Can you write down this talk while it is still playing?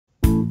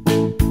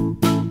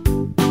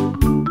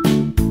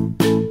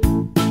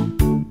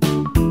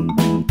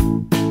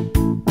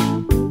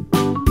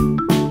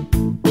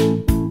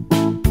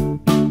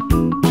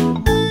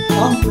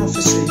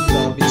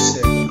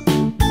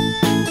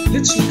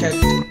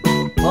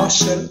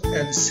partial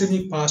and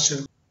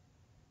semi-partial.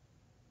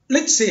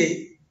 Let's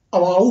say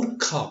our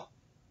outcome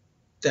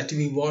that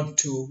we want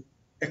to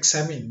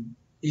examine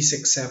is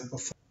exam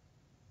performance.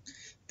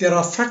 There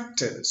are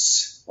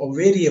factors or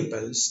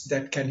variables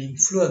that can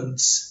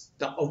influence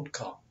the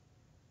outcome.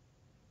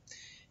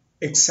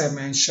 Exam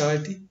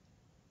anxiety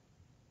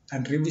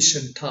and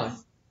revision time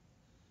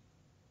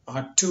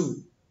are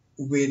two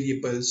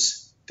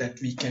variables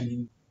that we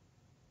can.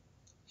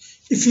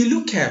 If you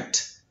look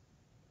at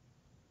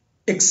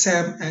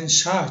exam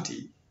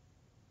anxiety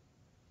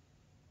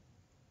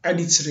and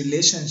its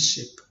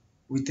relationship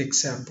with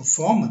exam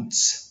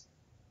performance,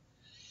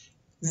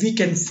 we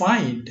can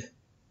find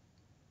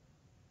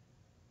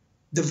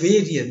the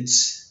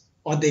variance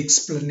or the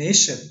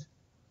explanation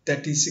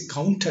that is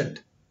accounted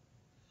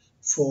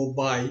for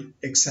by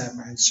exam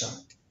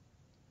anxiety.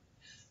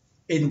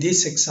 In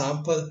this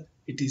example,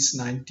 it is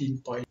 19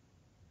 points.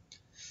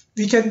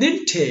 We can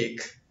then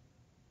take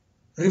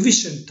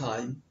revision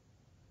time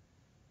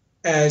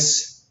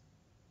as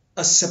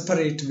a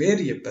separate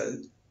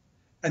variable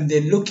and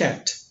then look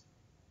at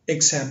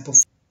exam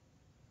performance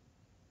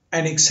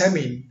and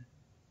examine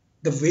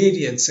the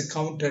variance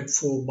accounted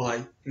for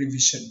by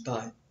revision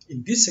time.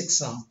 In this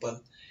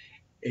example,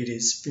 it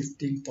is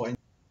 15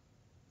 points.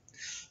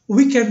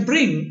 We can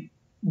bring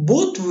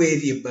both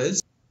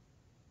variables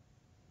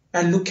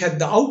and look at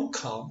the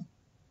outcome,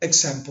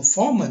 exam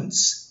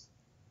performance,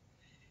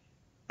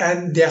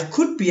 and there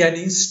could be an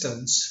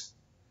instance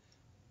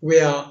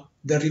where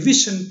the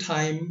revision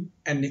time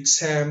and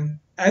exam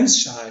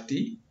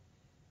anxiety,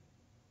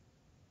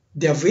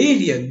 their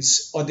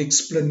variance or the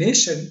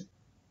explanation,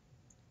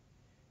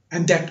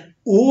 and that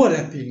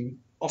overlapping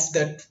of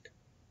that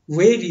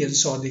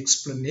variance or the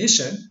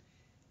explanation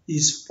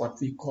is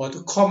what we call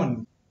the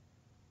common.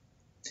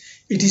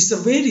 It is the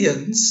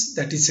variance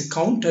that is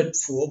accounted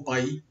for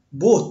by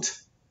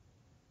both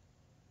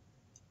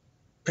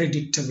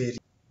predictor variables.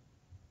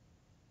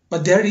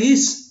 But there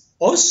is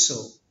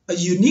also a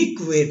unique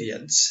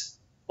variance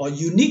or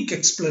unique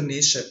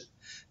explanation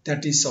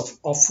that is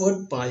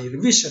offered by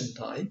revision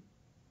time,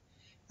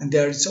 and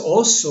there is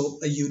also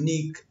a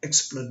unique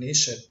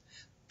explanation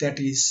that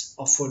is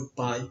offered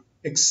by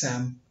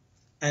exam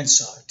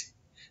anxiety.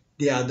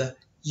 They are the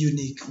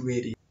unique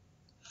variants.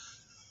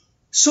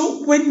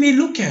 So when we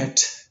look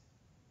at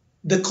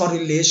the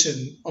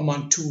correlation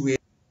among two variables,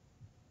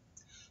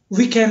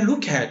 we can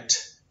look at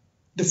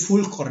the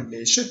full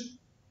correlation,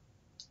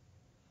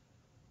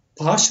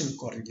 partial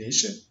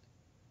correlation,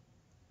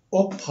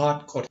 or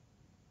part correlation.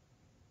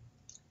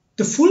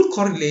 The full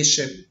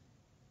correlation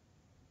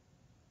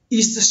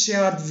is the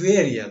shared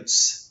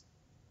variance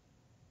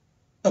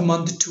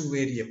among the two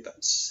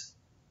variables.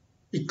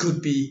 It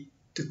could be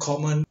the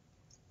common.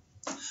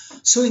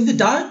 So in the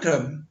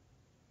diagram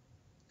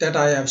that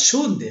I have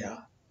shown there,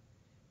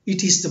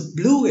 it is the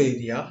blue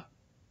area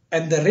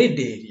and the red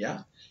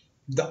area.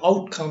 The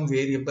outcome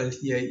variable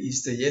here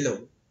is the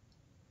yellow,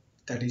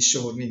 that is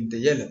shown in the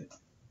yellow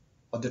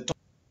on the top.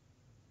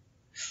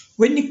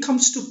 When it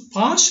comes to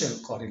partial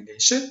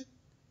correlation,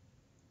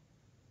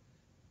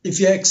 if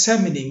you are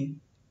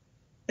examining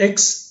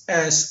x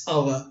as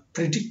our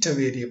predictor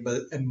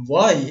variable and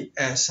y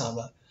as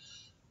our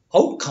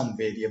outcome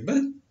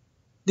variable,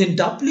 then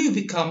w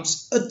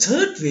becomes a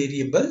third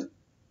variable.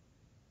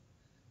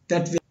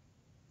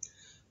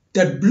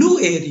 That blue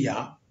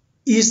area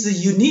is the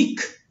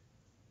unique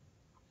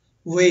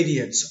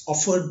variance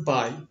offered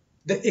by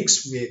the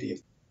x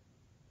variable.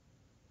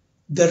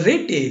 The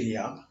red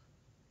area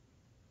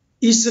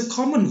is the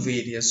common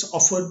variance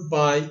offered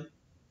by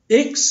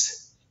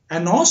x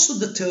and also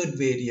the third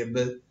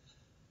variable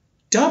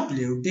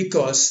w,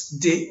 because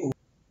they.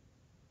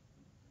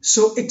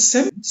 So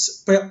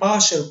examines by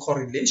partial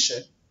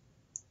correlation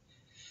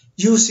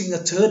using a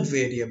third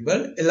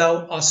variable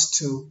allow us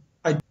to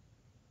identify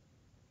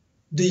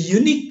the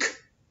unique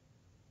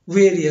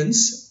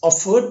variance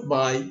offered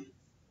by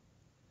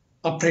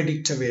a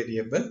predictor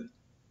variable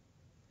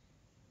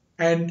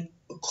and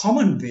a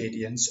common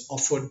variance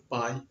offered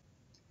by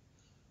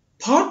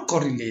part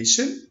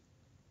correlation,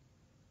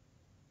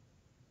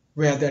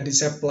 where that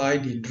is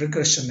applied in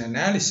regression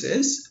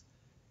analysis,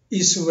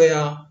 is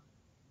where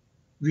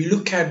we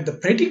look at the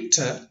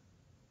predictor's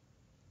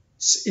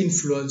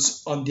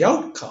influence on the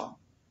outcome.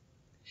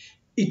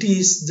 It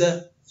is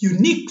the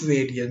unique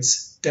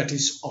variance that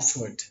is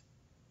offered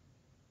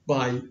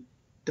by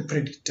the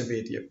predictor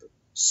variable.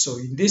 So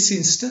in this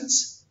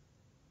instance,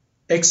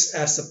 x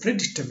as the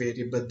predictor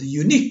variable, the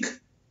unique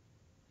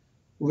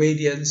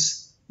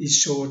variance is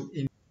shown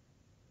in,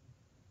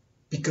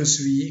 because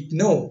we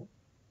ignore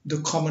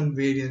the common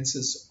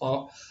variances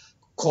are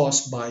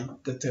caused by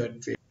the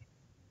third variable.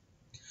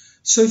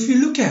 So if we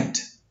look at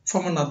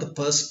from another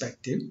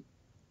perspective,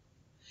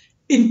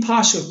 in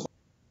partial,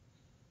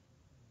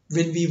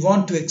 when we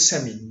want to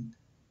examine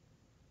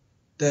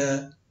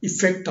the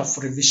effect of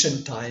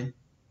revision time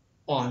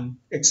on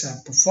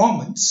exam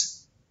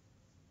performance,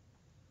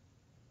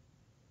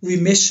 we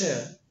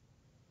measure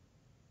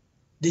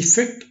the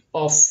effect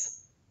of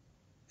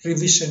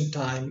revision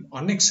time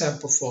on exam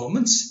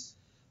performance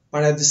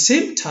But at the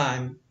same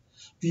time,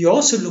 we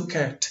also look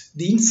at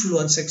the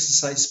influence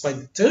exercised by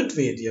the third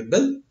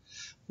variable,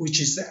 which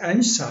is the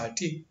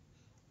anxiety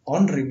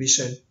on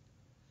revision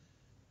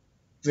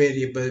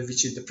variable,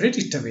 which is the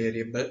predictor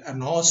variable,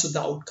 and also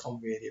the outcome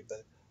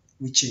variable,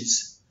 which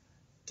is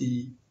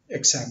the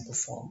exam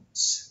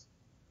performance,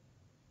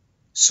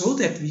 so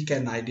that we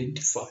can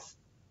identify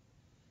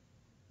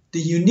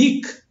the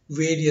unique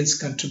variance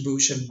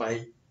contribution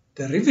by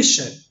the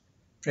revision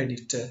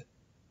predictor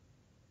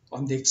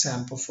on the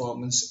exam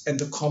performance and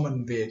the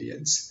common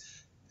variance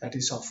that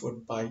is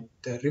offered by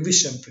the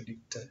revision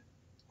predictor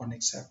on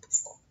exam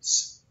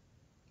performance.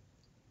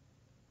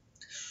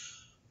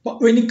 But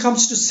when it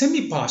comes to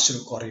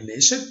semi-partial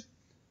correlation,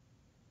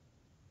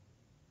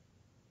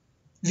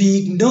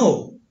 we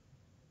ignore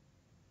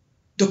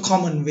the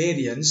common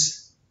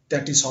variance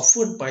that is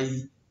offered by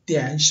the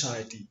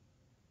anxiety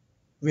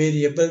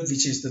variable,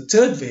 which is the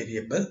third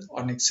variable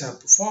on exam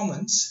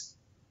performance.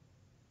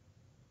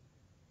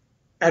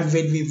 And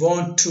when we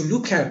want to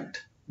look at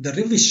the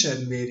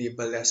revision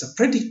variable as a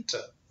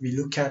predictor, we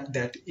look at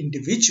that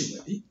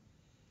individually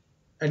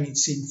and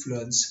its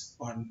influence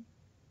on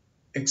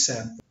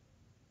exam.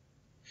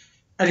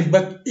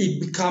 But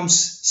it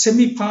becomes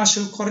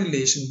semi-partial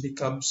correlation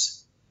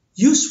becomes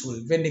useful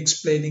when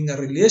explaining a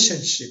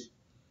relationship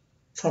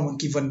from a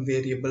given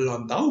variable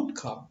on the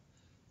outcome,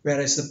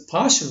 whereas the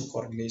partial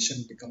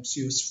correlation becomes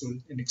useful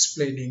in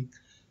explaining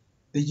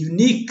the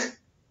unique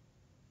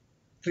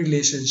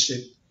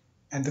relationship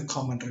and the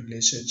common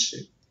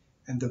relationship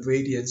and the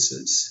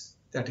variances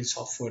that is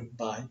offered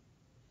by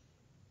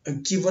a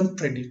given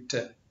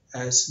predictor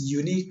as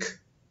unique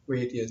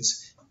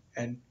variance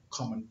and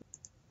common.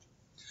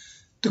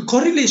 The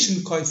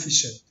correlation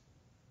coefficient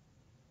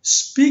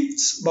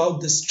speaks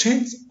about the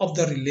strength of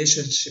the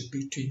relationship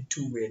between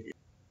two variables.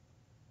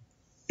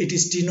 It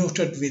is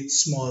denoted with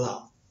small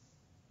r.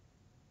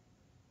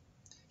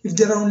 If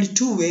there are only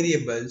two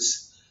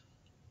variables,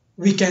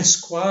 we can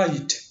square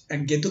it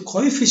and get the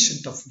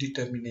coefficient of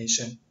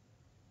determination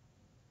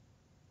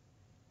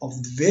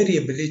of the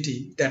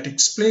variability that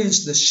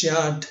explains the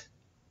shared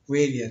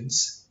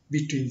variance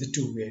between the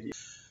two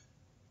variables.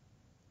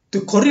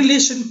 The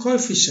correlation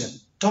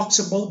coefficient talks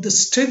about the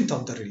strength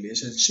of the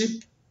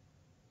relationship.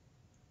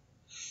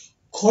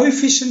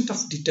 Coefficient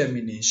of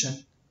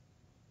determination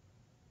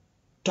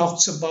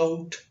talks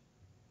about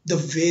the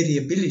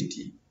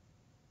variability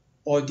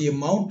or the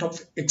amount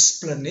of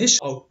explanation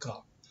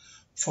outcome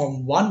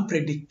from one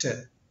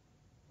predictor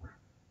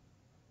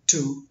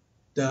to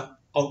the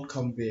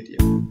outcome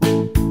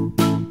variable.